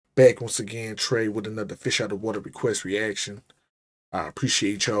Back once again, Trey, with another Fish Out of Water request reaction. I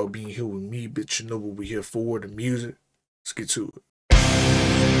appreciate y'all being here with me, but you know what we're here for, the music. Let's get to it.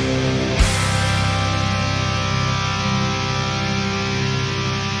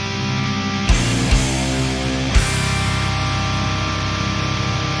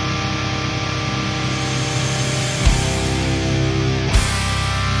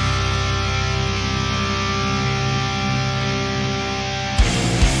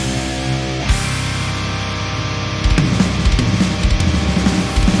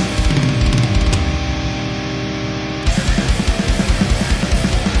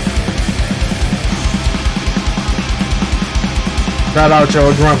 Shout out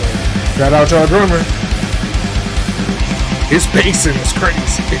y'all drummer. Shout out y'all drummer. His pacing is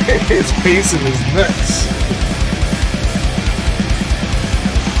crazy. His pacing is nuts.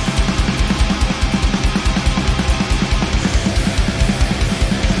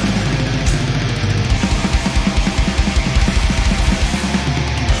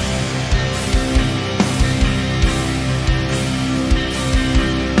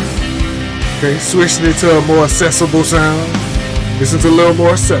 Okay, switching it to a more accessible sound. This is a little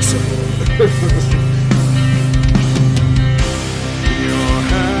more accessible.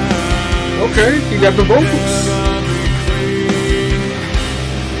 Okay, you got the vocals.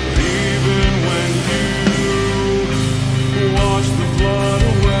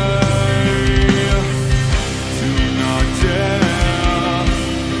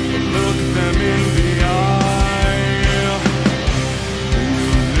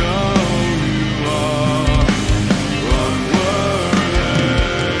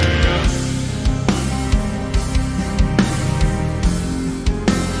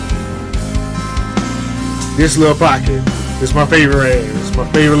 This little pocket is my favorite area. It's my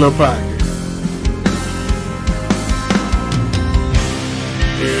favorite little pocket.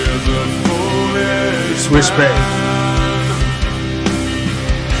 Switch back.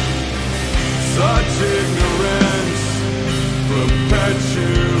 Such ignorance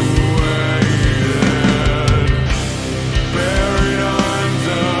perpetuated, buried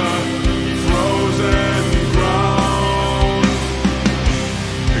under frozen ground.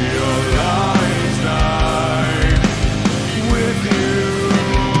 Your lies die with you.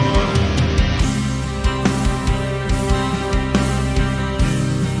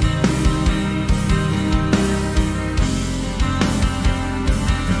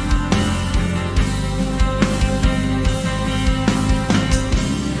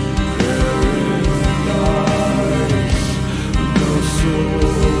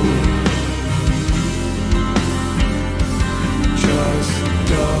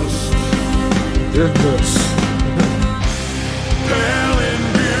 This. Pale in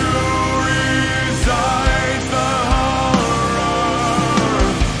view resides the horror.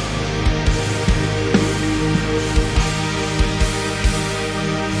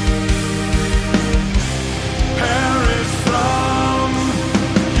 Perish from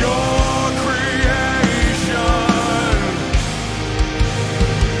your creation.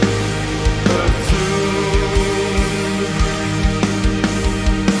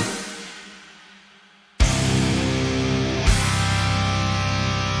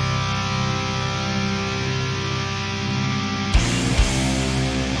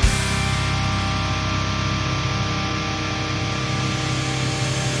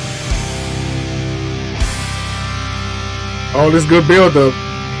 All this good build up.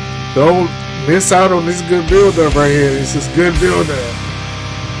 Don't miss out on this good build up right here. This is good build up.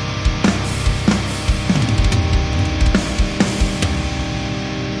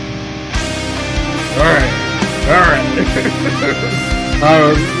 Alright.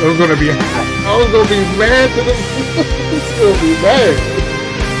 I'm gonna be mad to them. It's gonna be mad.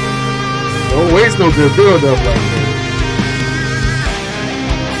 Don't waste no good build up like that.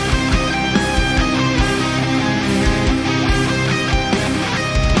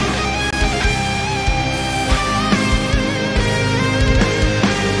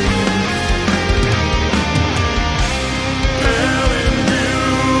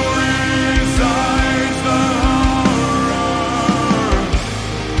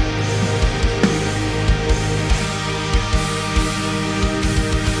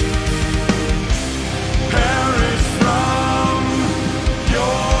 Perish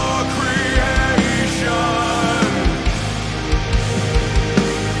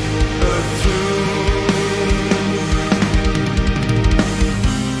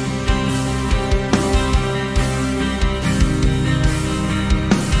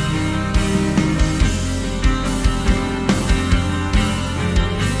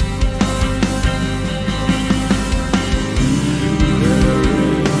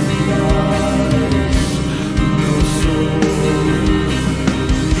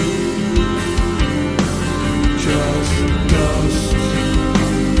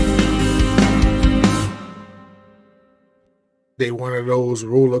They one of those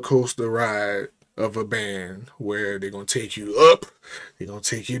roller coaster ride of a band where they're gonna take you up, they're gonna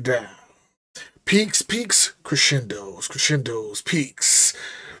take you down. Peaks, peaks, crescendos, crescendos, peaks.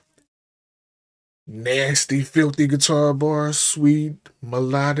 Nasty, filthy guitar bars, sweet,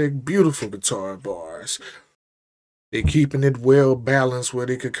 melodic, beautiful guitar bars. They're keeping it well balanced where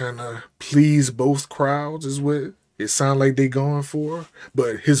they could kind of please both crowds is what it sounds like they going for.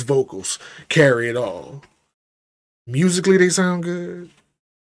 But his vocals carry it all. Musically, they sound good.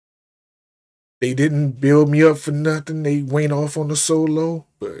 They didn't build me up for nothing. They went off on the solo,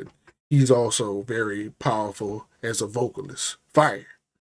 but he's also very powerful as a vocalist. Fire.